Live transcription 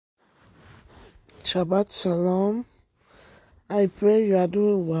Shabbat Shalom. I pray you are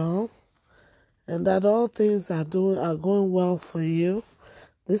doing well and that all things are going well for you.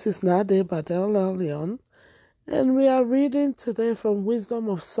 This is Nade Badel Leon, and we are reading today from Wisdom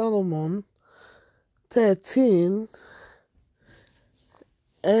of Solomon 13,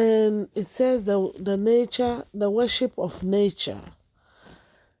 and it says the worship of nature.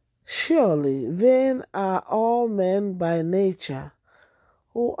 Surely vain are all men by nature,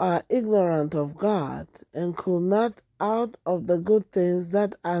 who are ignorant of God, and could not out of the good things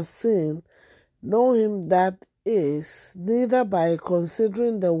that are seen know him that is, neither by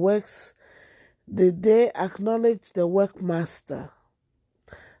considering the works did they acknowledge the workmaster,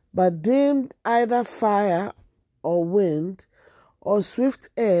 but deemed either fire or wind, or swift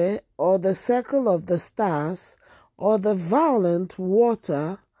air, or the circle of the stars, or the violent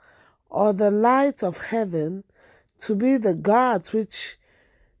water, or the light of heaven, to be the gods which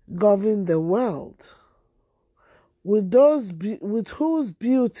govern the world, with whose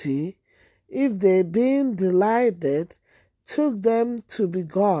beauty, if they being delighted, took them to be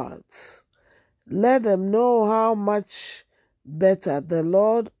gods. Let them know how much better the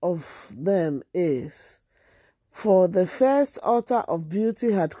Lord of them is. For the first author of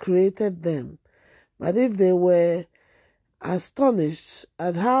beauty had created them. But if they were astonished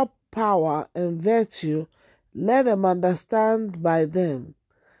at how power and virtue, let them understand by them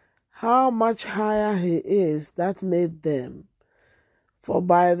how much higher he is that made them. For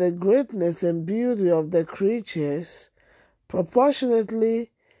by the greatness and beauty of the creatures, proportionately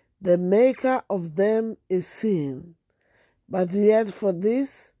the maker of them is seen. But yet for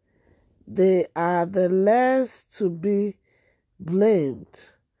this they are the less to be blamed.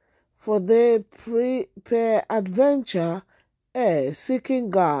 For they peradventure err,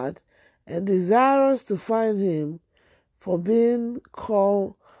 seeking God, and desirous to find him, for being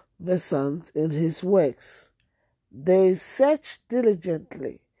conversant in his works. They search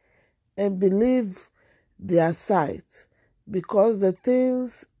diligently and believe their sight, because the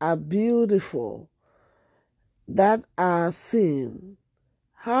things are beautiful that are seen.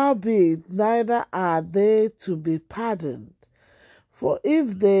 Howbeit neither are they to be pardoned. For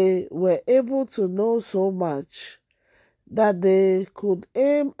if they were able to know so much that they could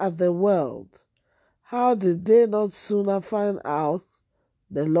aim at the world, how did they not sooner find out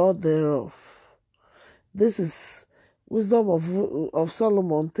the Lord thereof? This is Wisdom of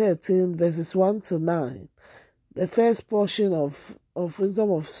Solomon 13, verses 1 to 9. The first portion of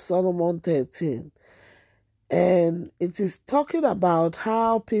Wisdom of Solomon 13. And it is talking about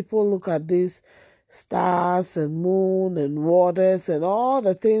how people look at these stars and moon and waters and all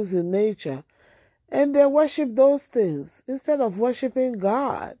the things in nature, and they worship those things instead of worshiping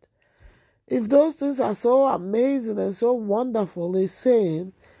God. If those things are so amazing and so wonderful, he's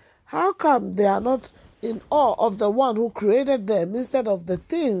saying, how come they are not in awe of the one who created them instead of the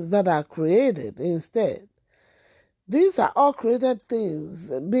things that are created instead? These are all created things,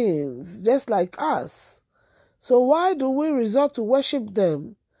 beings, just like us. So why do we resort to worship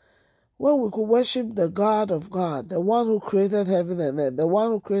them when we could worship the God of God, the one who created heaven and earth, the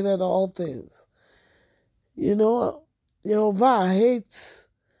one who created all things? You know, Jehovah hates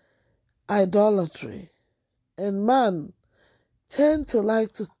idolatry, and man tend to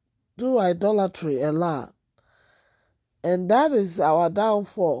like to do idolatry a lot, and that is our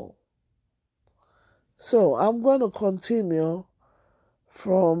downfall. So I'm going to continue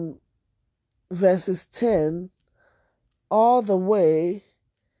from verses 10 all the way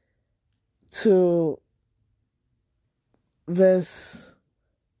to verse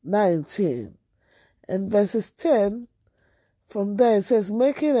 19. And verses 10, from there it says,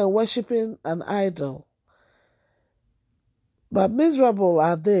 making and worshipping an idol. But miserable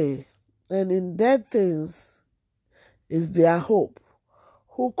are they, and in dead things is their hope,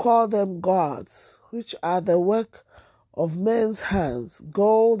 who call them gods, which are the work of men's hands,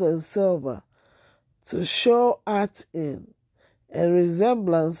 gold and silver, to show art in, and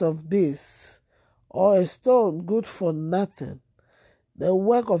resemblance of beasts, or a stone good for nothing, the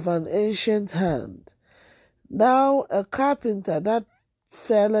work of an ancient hand. Now a carpenter that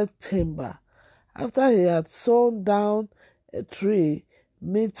felleth timber, after he had sawn down a tree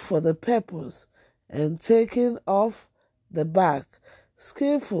meet for the purpose, and taken off the bark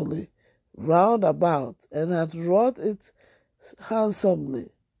skillfully round about, and hath wrought it handsomely,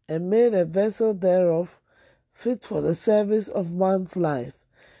 and made a vessel thereof fit for the service of man's life,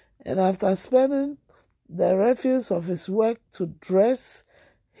 and after spending the refuse of his work to dress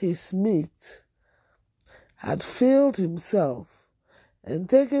his meat, had filled himself, and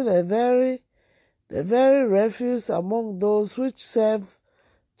taken the very refuse among those which serve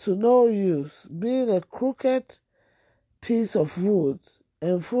to no use, being a crooked piece of wood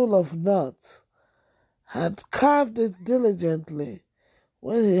and full of knots, had carved it diligently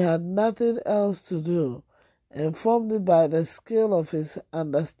when he had nothing else to do, and formed it by the skill of his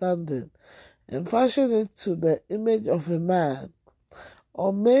understanding, and fashioned it to the image of a man,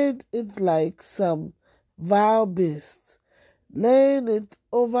 or made it like some vile beast, laying it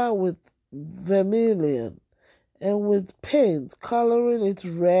over with vermilion, and with paint colouring it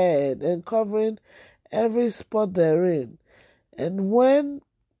red, and covering every spot therein. And when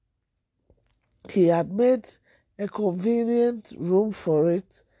he had made a convenient room for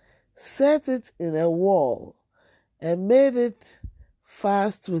it, set it in a wall, and made it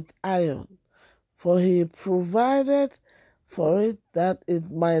fast with iron, for he provided for it that it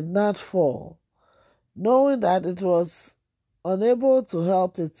might not fall, knowing that it was unable to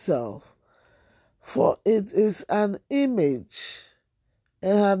help itself, for it is an image,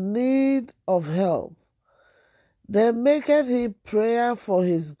 and had need of help. Then maketh he prayer for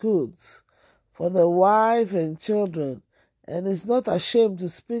his goods, for the wife and children, and is not ashamed to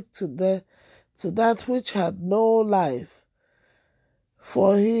speak to that which had no life.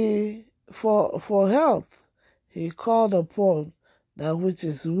 For health he called upon that which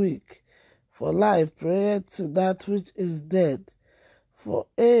is weak, for life prayed to that which is dead, for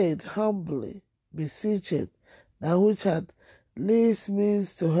aid humbly beseecheth that which had least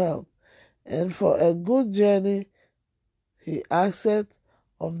means to help, and for a good journey he asketh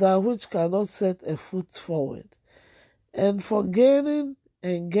of that which cannot set a foot forward, and for gaining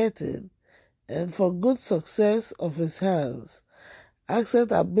and getting, and for good success of his hands,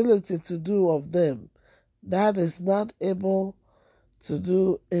 asketh ability to do of them that is not able to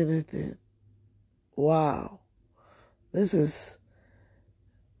do anything. Wow. This is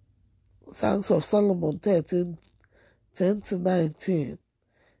Songs of Solomon 13, 10 to 19.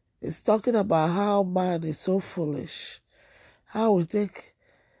 It's talking about how man is so foolish. How we take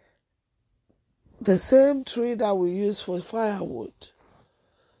the same tree that we use for firewood,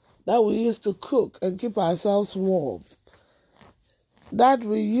 that we use to cook and keep ourselves warm, that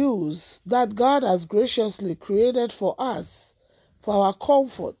we use, that God has graciously created for us, for our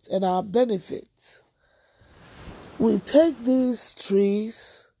comfort and our benefit. We take these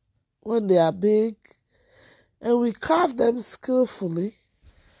trees when they are big, and we carve them skillfully,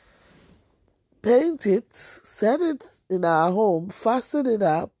 paint it, set it in our home, fasten it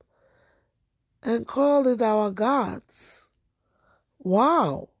up, and call it our gods.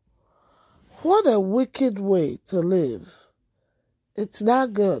 Wow! What a wicked way to live. It's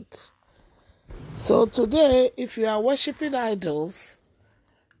not good. So today, if you are worshiping idols,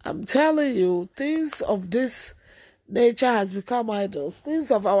 I'm telling you, things of this nature has become idols, things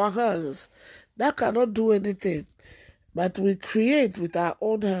of our hands that cannot do anything, but we create with our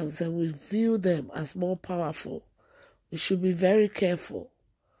own hands and we view them as more powerful. We should be very careful.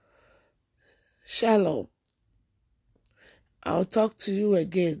 Shalom. I'll talk to you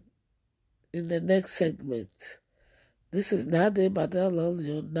again in the next segment. This is Nade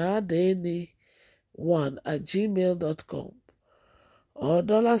Badalolio, nadeni1@gmail.com or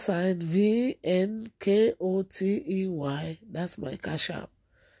 $VNKOTEY. That's my cash app.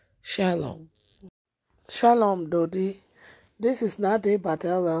 Shalom. Shalom, Dodi. This is Nade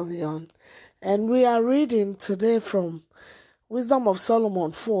Badalolio, and we are reading today from Wisdom of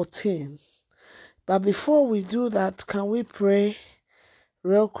Solomon 14. But before we do that, can we pray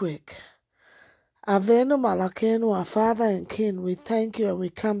real quick? Avenu Malakenu, our Father and King, we thank you and we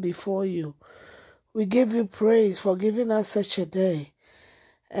come before you. We give you praise for giving us such a day,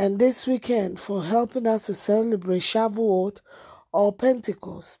 and this weekend for helping us to celebrate Shavuot or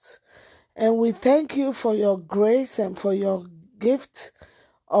Pentecost. And we thank you for your grace and for your gift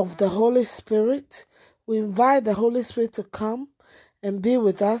of the Holy Spirit. We invite the Holy Spirit to come and be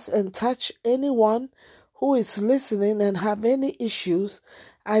with us and touch anyone who is listening and have any issues.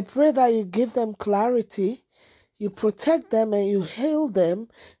 I pray that you give them clarity, you protect them, and you heal them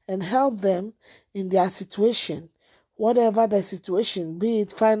and help them in their situation. Whatever the situation, be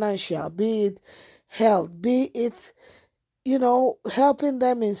it financial, be it health, be it, helping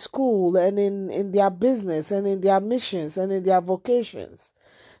them in school and in their business and in their missions and in their vocations.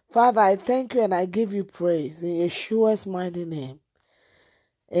 Father, I thank you and I give you praise in Yeshua's mighty name.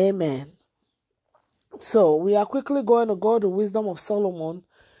 Amen. So we are quickly going to go to Wisdom of Solomon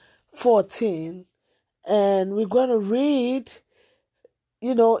 14, and we're going to read,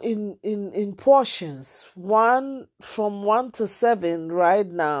 in portions, from 1 to 7 right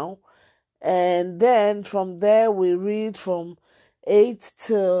now, and then from there we read from 8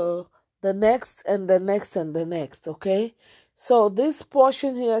 to the next and the next and the next, okay? So this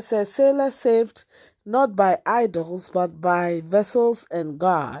portion here says, sailors saved not by idols, but by vessels and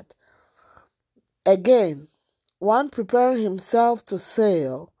God. Again, one preparing himself to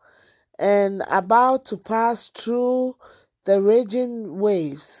sail and about to pass through the raging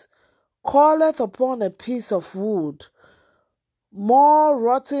waves, calleth upon a piece of wood, more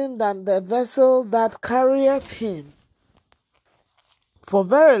rotten than the vessel that carrieth him. For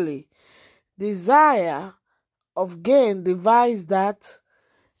verily, desire of gain devised that,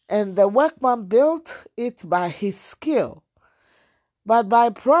 and the workman built it by his skill. But by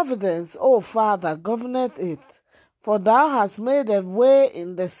providence, O Father, governeth it. For thou hast made a way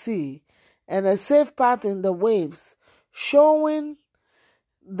in the sea, and a safe path in the waves, showing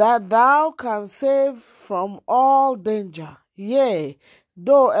that thou canst save from all danger. Yea,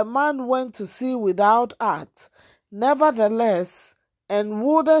 though a man went to sea without art, nevertheless, and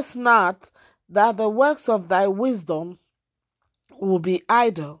wouldest not that the works of thy wisdom will be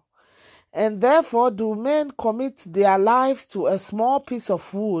idle. And therefore do men commit their lives to a small piece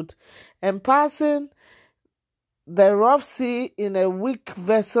of wood, and passing the rough sea in a weak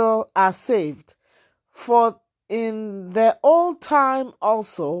vessel are saved. For in the old time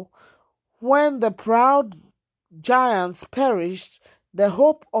also, when the proud giants perished, the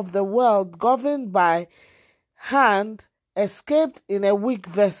hope of the world governed by hand escaped in a weak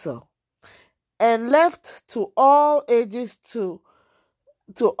vessel, and left to all ages to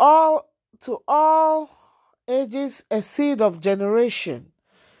all ages a seed of generation.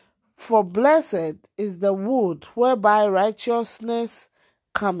 For blessed is the wood whereby righteousness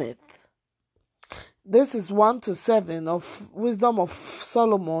cometh. This is 1-7 of Wisdom of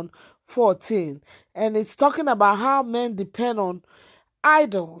Solomon 14. And it's talking about how men depend on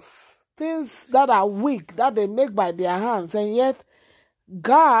idols, things that are weak, that they make by their hands. And yet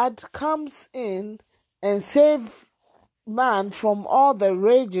God comes in and saves man from all the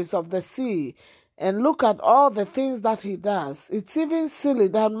rages of the sea. And look at all the things that he does. It's even silly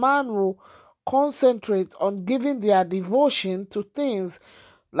that man will concentrate on giving their devotion to things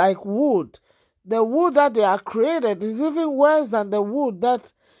like wood. The wood that they are created is even worse than the wood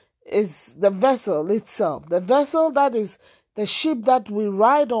that is the vessel itself. The vessel that is the ship that we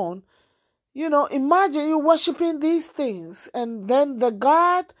ride on. Imagine you worshiping these things, and then the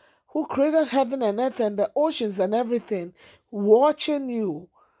God who created heaven and earth and the oceans and everything watching you.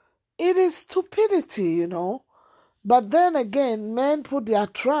 It is stupidity, But then again, men put their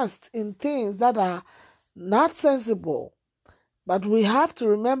trust in things that are not sensible. But we have to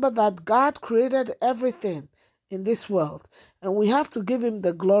remember that God created everything in this world, and we have to give him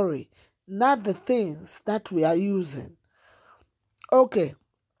the glory, not the things that we are using. Okay,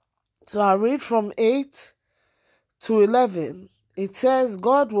 so I read from 8-11. It says,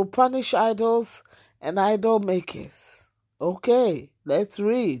 God will punish idols and idol makers. Okay, let's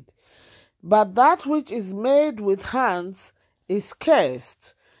read. But that which is made with hands is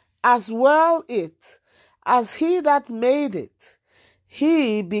cursed, as well it, as he that made it.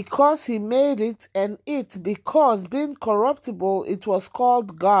 He, because he made it, and it, because being corruptible, it was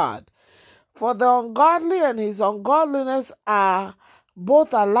called God. For the ungodly and his ungodliness are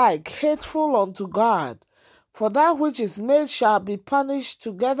both alike hateful unto God. For that which is made shall be punished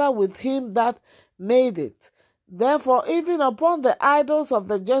together with him that made it. Therefore, even upon the idols of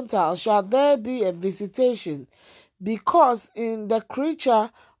the Gentiles shall there be a visitation, because in the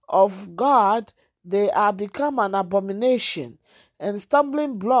creature of God they are become an abomination, and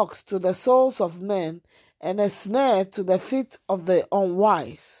stumbling blocks to the souls of men, and a snare to the feet of the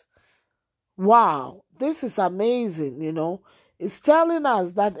unwise. Wow, this is amazing, It's telling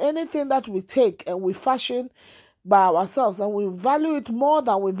us that anything that we take and we fashion by ourselves and we value it more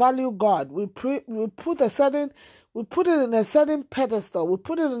than we value God, we put it in a certain pedestal, we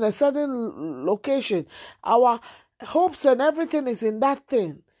put it in a certain location. Our hopes and everything is in that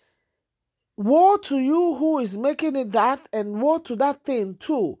thing. Woe to you who is making it that, and woe to that thing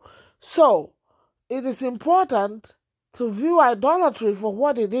too. So, it is important to view idolatry for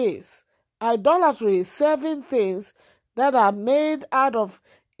what it is. Idolatry is serving things that are made out of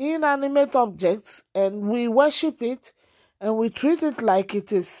inanimate objects, and we worship it and we treat it like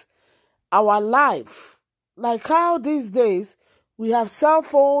it is our life. Like how these days we have cell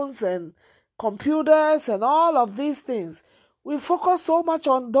phones and computers and all of these things. We focus so much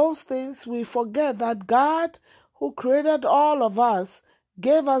on those things, we forget that God, who created all of us,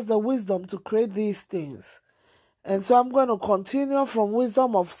 gave us the wisdom to create these things. And so I'm going to continue from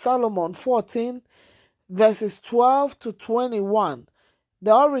Wisdom of Solomon 14, verses 12-21.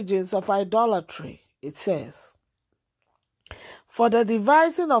 The origins of idolatry, it says. For the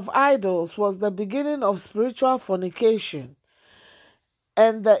devising of idols was the beginning of spiritual fornication,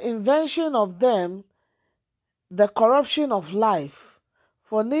 and the invention of them the corruption of life.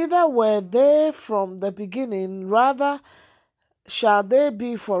 For neither were they from the beginning, rather shall they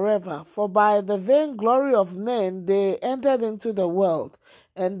be forever. For by the vainglory of men they entered into the world,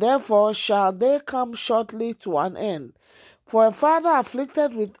 and therefore shall they come shortly to an end. For a father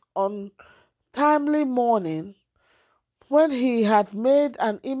afflicted with untimely mourning, when he had made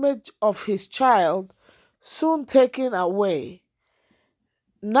an image of his child, soon taken away,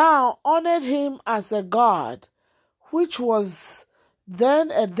 now honored him as a God, which was then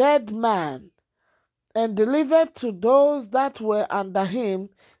a dead man, and delivered to those that were under him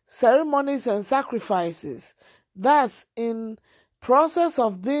ceremonies and sacrifices. Thus, in process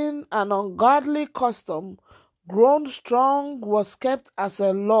of being an ungodly custom, grown strong was kept as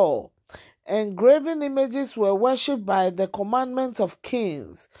a law, and graven images were worshipped by the commandment of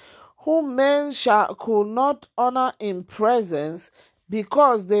kings, whom men could not honor in presence,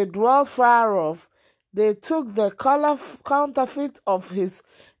 because they dwelt far off. They took the counterfeit of his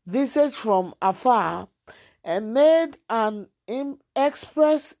visage from afar, and made an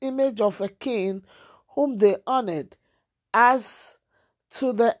express image of a king whom they honored, as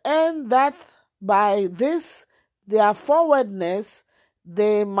to the end that by this their forwardness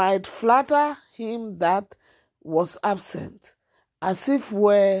they might flatter him that was absent, as if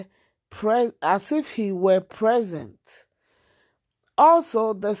he were present.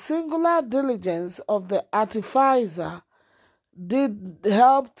 Also, the singular diligence of the artificer did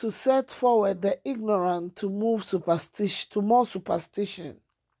help to set forward the ignorant to more superstition.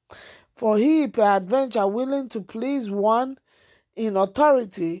 For he, peradventure, willing to please one in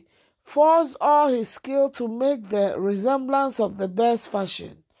authority, forced all his skill to make the resemblance of the best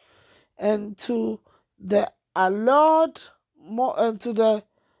fashion, and so the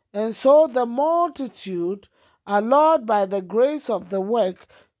multitude, allured by the grace of the work,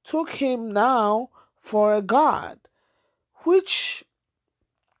 took him now for a god, which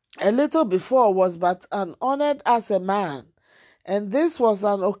a little before was but honored as a man. And this was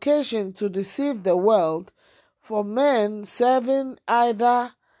an occasion to deceive the world, for men serving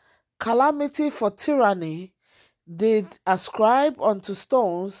either calamity for tyranny did ascribe unto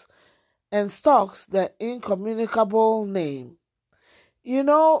stones and stocks the incommunicable name.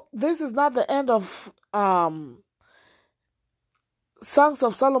 This is not the end of Songs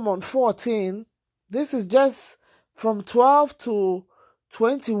of Solomon 14. This is just from 12 to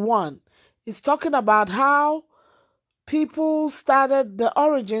 21. It's talking about how people started the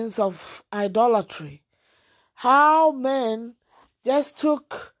origins of idolatry. How men just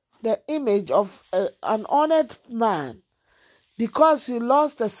took the image of an honored man because he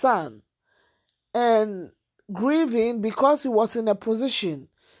lost a son, and grieving because he was in a position,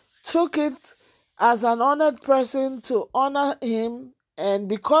 took it as an honored person to honor him, and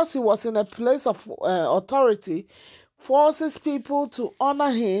because he was in a place of authority, forces people to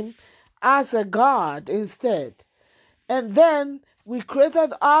honor him as a god instead. And then he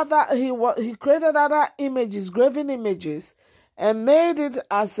created other images, graven images, and made it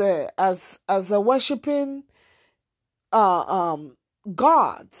as a worshiping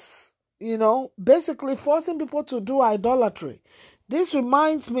gods. Basically forcing people to do idolatry. This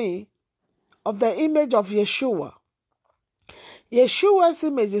reminds me of the image of Yeshua. Yeshua's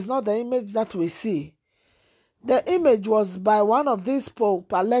image is not the image that we see. The image was by one of these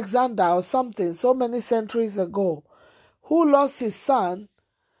Pope Alexander or something so many centuries ago, who lost his son,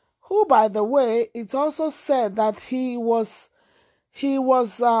 who, by the way, it's also said that he was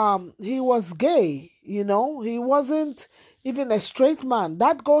gay. He wasn't even a straight man.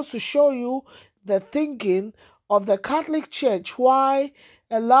 That goes to show you the thinking of the Catholic Church, why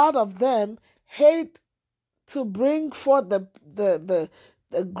a lot of them hate to bring forth the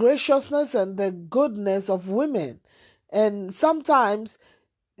graciousness and the goodness of women. And sometimes,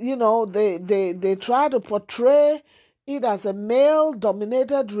 they try to portray it as a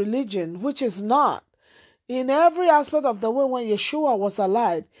male-dominated religion, which is not. In every aspect of the way, when Yeshua was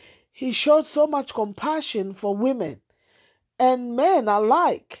alive, he showed so much compassion for women and men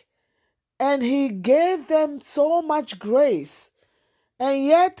alike. And he gave them so much grace. And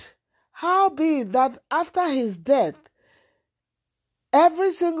yet, how be it that after his death,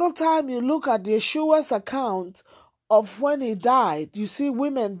 every single time you look at Yeshua's account of when he died, you see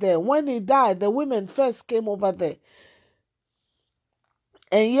women there. When he died, the women first came over there.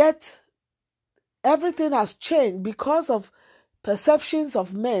 And yet, everything has changed because of perceptions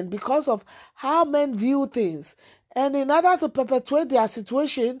of men, because of how men view things. And in order to perpetuate their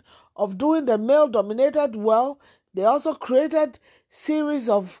situation of doing the male-dominated well, they also created series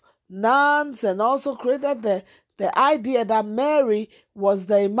of nuns and also created the the idea that Mary was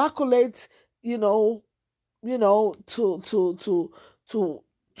the immaculate, to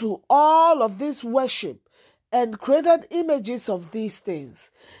all of this worship, and created images of these things.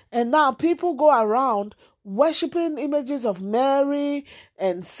 And now people go around worshiping images of Mary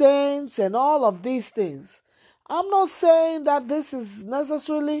and saints and all of these things. I'm not saying that this is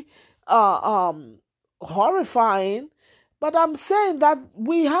necessarily horrifying, but I'm saying that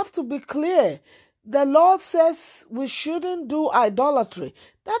we have to be clear. The Lord says we shouldn't do idolatry.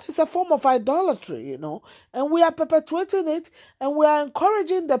 That is a form of idolatry, and we are perpetuating it, and we are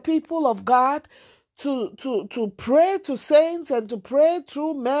encouraging the people of God to pray to saints and to pray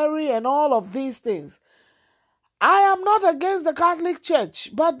through Mary and all of these things. I am not against the Catholic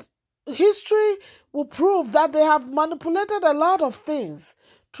Church, but history will prove that they have manipulated a lot of things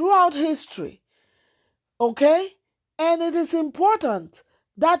throughout history. Okay? And it is important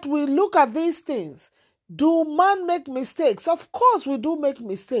that we look at these things. Do man make mistakes? Of course we do make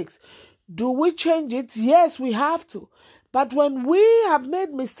mistakes. Do we change it? Yes, we have to. But when we have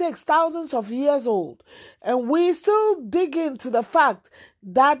made mistakes thousands of years old, and we still dig into the fact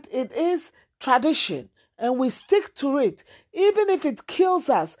that it is tradition, and we stick to it, even if it kills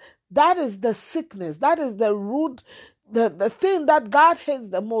us, that is the sickness, that is the root, the thing that God hates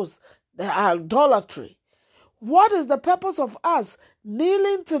the most, the idolatry. What is the purpose of us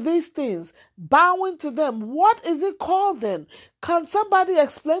kneeling to these things, bowing to them? What is it called then? Can somebody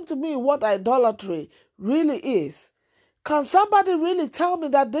explain to me what idolatry really is? Can somebody really tell me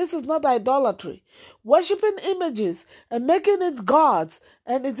that this is not idolatry? Worshipping images and making it gods,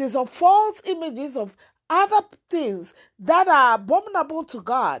 and it is of false images of other things that are abominable to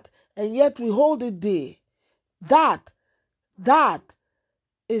God, and yet we hold it dear. That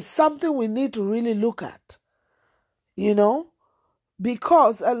is something we need to really look at.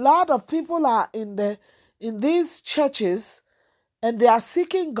 Because a lot of people are in these churches, and they are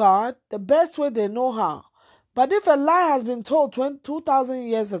seeking God the best way they know how. But if a lie has been told 2,000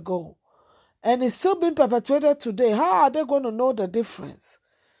 years ago and it's still being perpetuated today, how are they going to know the difference?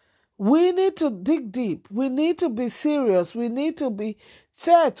 We need to dig deep. We need to be serious. We need to be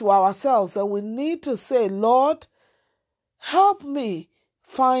fair to ourselves, and we need to say, Lord, help me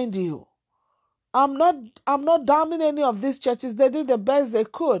find you. I'm not damning any of these churches. They did the best they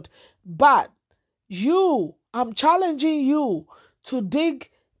could. But I'm challenging you to dig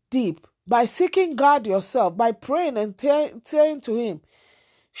deep by seeking God yourself, by praying and saying to him,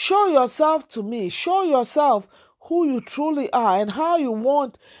 show yourself to me. Show yourself who you truly are and how you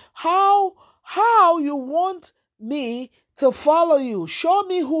want me to follow you. Show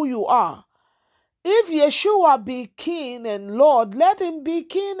me who you are. If Yeshua be King and Lord, let him be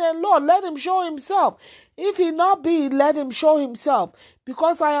King and Lord. Let him show himself. If he not be, let him show himself.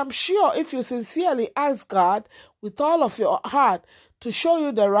 Because I am sure if you sincerely ask God with all of your heart to show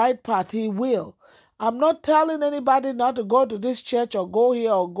you the right path, he will. I'm not telling anybody not to go to this church or go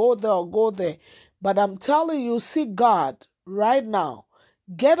here or go there or go there. But I'm telling you, seek God right now.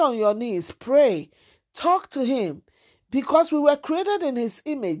 Get on your knees, pray, talk to him. Because we were created in his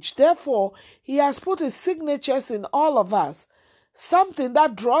image. Therefore, he has put his signatures in all of us. Something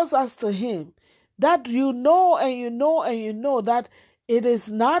that draws us to him. That you know and you know and you know that it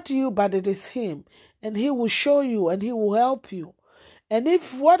is not you, but it is him. And he will show you and he will help you. And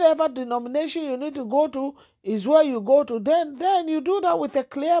if whatever denomination you need to go to is where you go to, then you do that with a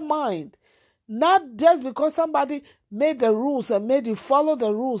clear mind. Not just because somebody made the rules and made you follow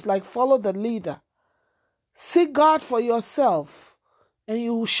the rules, like follow the leader. Seek God for yourself, and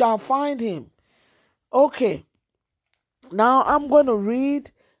you shall find him. Okay. Now I'm going to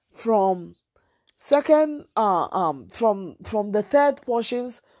read from from the third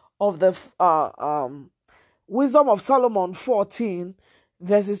portions of the Wisdom of Solomon 14,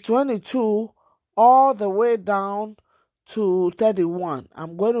 verses 22 all the way down to 31.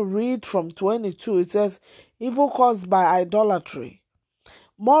 I'm going to read from 22. It says, evil caused by idolatry.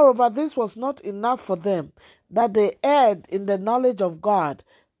 Moreover, this was not enough for them, that they erred in the knowledge of God,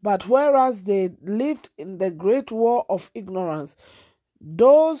 but whereas they lived in the great war of ignorance,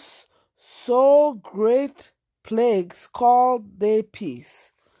 those so great plagues called they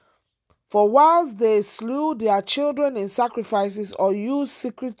peace. For whilst they slew their children in sacrifices, or used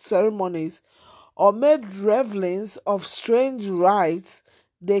secret ceremonies, or made revelings of strange rites,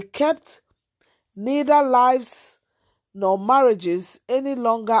 they kept neither lives nor marriages any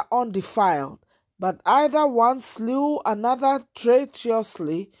longer undefiled, but either one slew another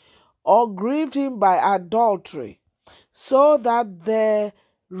traitorously, or grieved him by adultery, so that there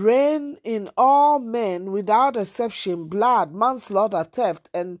reigned in all men without exception blood, manslaughter, theft,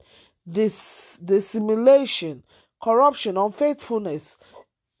 and dissimulation, corruption, unfaithfulness,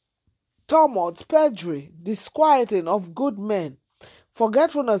 tumult, perjury, disquieting of good men,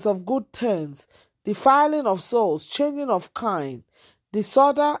 forgetfulness of good turns, defiling of souls, changing of kind,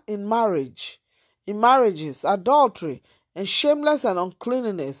 disorder in marriages, adultery, and shameless and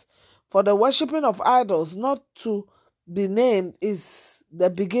uncleanness. For the worshipping of idols not to be named is the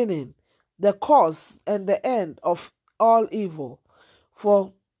beginning, the cause, and the end of all evil.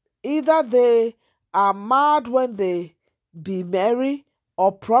 For either they are mad when they be merry,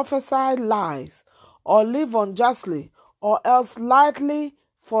 or prophesy lies, or live unjustly, or else lightly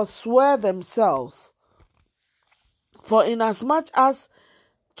forswear themselves. For inasmuch as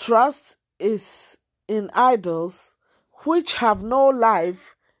trust is in idols, which have no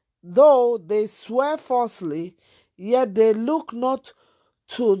life, though they swear falsely, yet they look not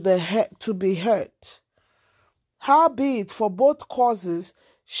to be hurt. Howbeit, for both causes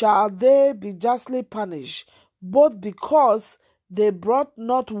shall they be justly punished, both because they brought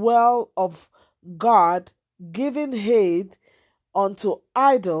not well of God, giving heed unto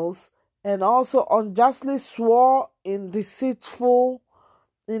idols, and also unjustly swore in deceit,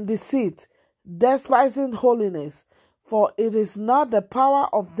 despising holiness. For it is not the power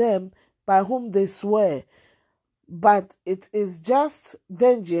of them by whom they swear, but it is just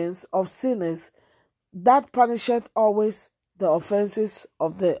vengeance of sinners that punisheth always the offenses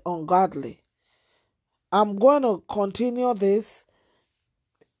of the ungodly. I'm going to continue this.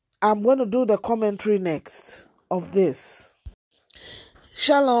 I'm going to do the commentary next of this.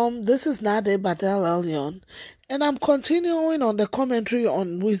 Shalom, this is Nade Batel Elyon, and I'm continuing on the commentary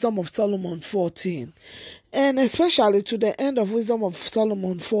on Wisdom of Solomon 14. And especially to the end of Wisdom of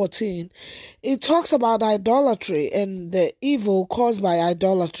Solomon 14, it talks about idolatry and the evil caused by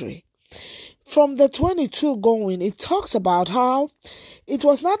idolatry. From the 22 going, it talks about how it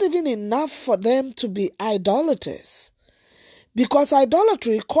was not even enough for them to be idolaters, because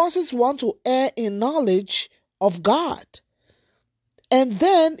idolatry causes one to err in knowledge of God. And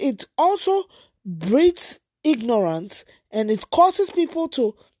then it also breeds ignorance, and it causes people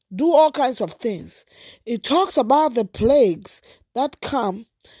to do all kinds of things. It talks about the plagues that come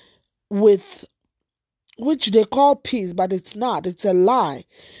with, which they call peace, but it's not. It's a lie.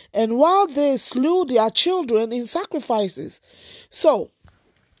 And while they slew their children in sacrifices. So,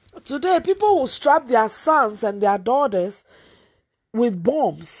 today people will strap their sons and their daughters with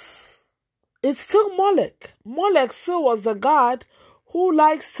bombs. It's still Molech. Molech still was the god who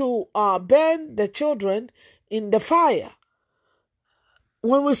likes to burn the children in the fire.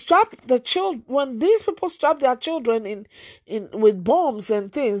 When we strap the children, when these people strap their children in with bombs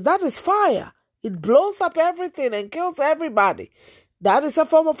and things, that is fire. It blows up everything and kills everybody. That is a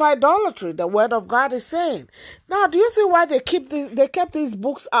form of idolatry. The word of God is saying. Now, do you see why they kept these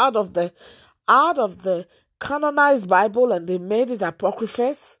books out of the canonized Bible, and they made it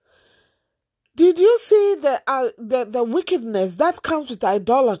apocryphal? Did you see the wickedness that comes with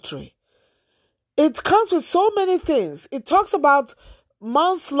idolatry? It comes with so many things. It talks about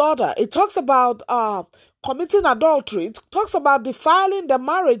manslaughter. It talks about committing adultery. It talks about defiling the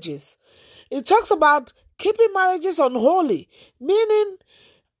marriages. It talks about keeping marriages unholy, meaning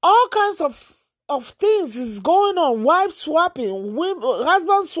all kinds of things is going on. Wife swapping,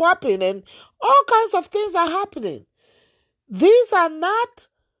 husband swapping, and all kinds of things are happening. These are not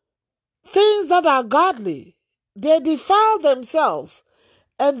things that are godly. They defile themselves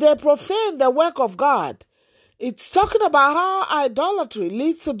and they profane the work of God. It's talking about how idolatry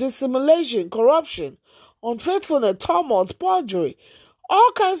leads to dissimulation, corruption, unfaithfulness, tumult, perjury,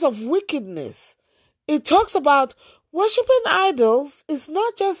 all kinds of wickedness. It talks about worshiping idols. It's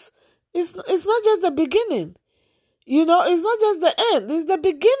not just the beginning. You know, it's not just the end. It's the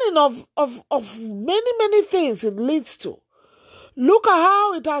beginning of many, many things it leads to. Look at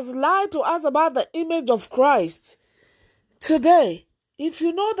how it has lied to us about the image of Christ. Today, if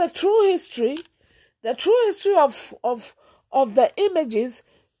you know the true history of the images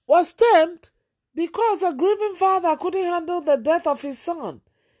was stemmed because a grieving father couldn't handle the death of his son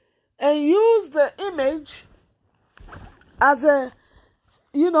and used the image as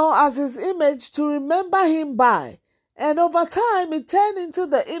his image to remember him by. And over time, it turned into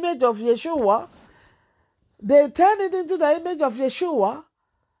the image of Yeshua. They turned it into the image of Yeshua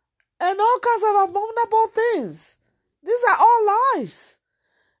and all kinds of abominable things. These are all lies.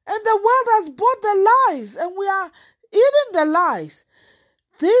 And the world has bought the lies, and we are eating the lies.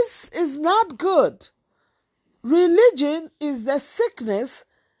 This is not good. Religion is the sickness,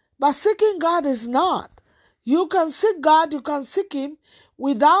 but seeking God is not. You can seek God, you can seek Him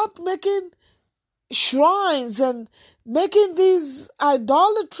without making shrines and making these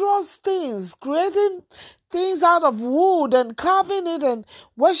idolatrous things, creating things out of wood and carving it and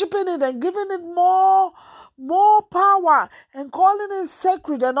worshiping it and giving it more power and calling it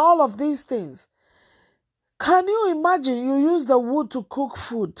sacred and all of these things. Can you imagine you use the wood to cook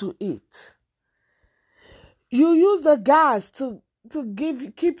food to eat? You use the gas to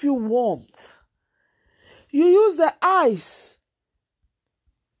keep you warmth. You use the ice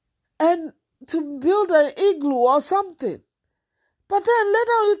and to build an igloo or something. But then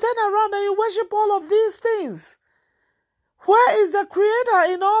later you turn around and you worship all of these things. Where is the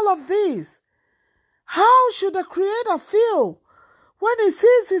Creator in all of these? How should the Creator feel when he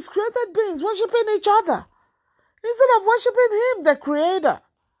sees his created beings worshiping each other instead of worshiping him, the Creator?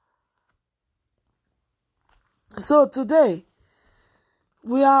 So today,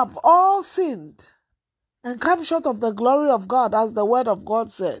 we have all sinned and come short of the glory of God, as the word of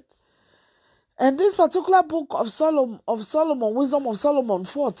God said. And this particular book of Solomon, Wisdom of Solomon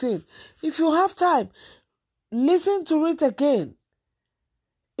 14, if you have time, listen to it again.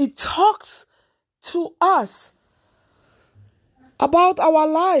 It talks to us about our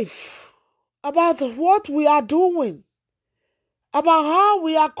life, about what we are doing, about how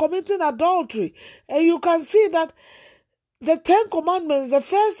we are committing adultery. And you can see that the 10 Commandments, the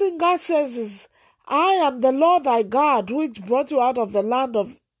first thing God says is, I am the Lord thy God, which brought you out of the land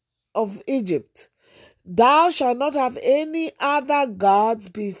of Egypt. Thou shalt not have any other gods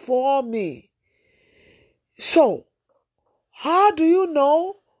before me. So, how do you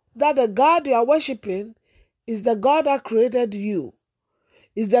know that the God you are worshiping is the God that created you?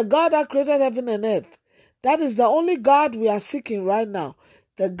 Is the God that created heaven and earth? That is the only God we are seeking right now.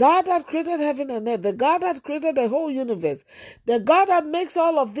 The God that created heaven and earth, the God that created the whole universe, the God that makes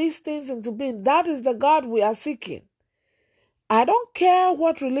all of these things into being, that is the God we are seeking. I don't care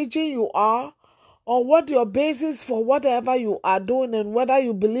what religion you are or what your basis for whatever you are doing and whether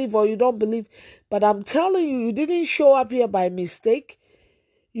you believe or you don't believe, but I'm telling you, you didn't show up here by mistake.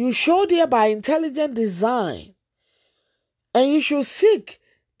 You showed here by intelligent design. And you should seek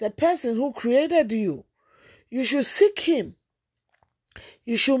the person who created you. You should seek him.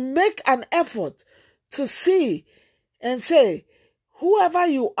 You should make an effort to see and say, whoever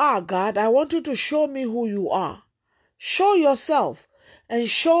you are, God, I want you to show me who you are. Show yourself and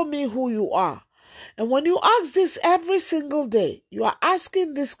show me who you are. And when you ask this every single day, you are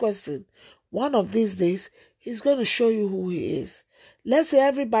asking this question, one of these days, he's going to show you who he is. Let's say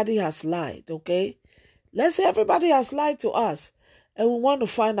everybody has lied, okay? Let's say everybody has lied to us and we want to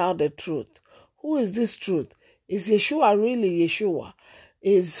find out the truth. Who is this truth? Is Yeshua really Yeshua?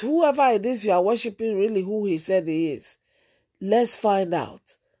 Is whoever it is you are worshiping really who he said he is? Let's find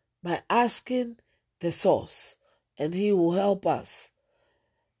out by asking the source, and he will help us.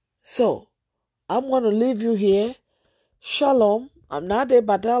 So, I'm going to leave you here. Shalom. I'm Nade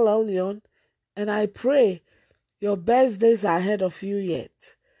Badal Elyon, and I pray your best days are ahead of you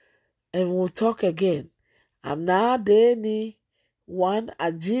yet. And we'll talk again. I'm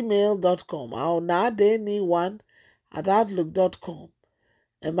nadeni1@gmail.com. I'm nadeni1@outlook.com.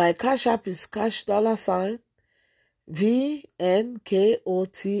 And my cash app is cash $VNKOTEY.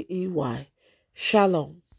 Shalom.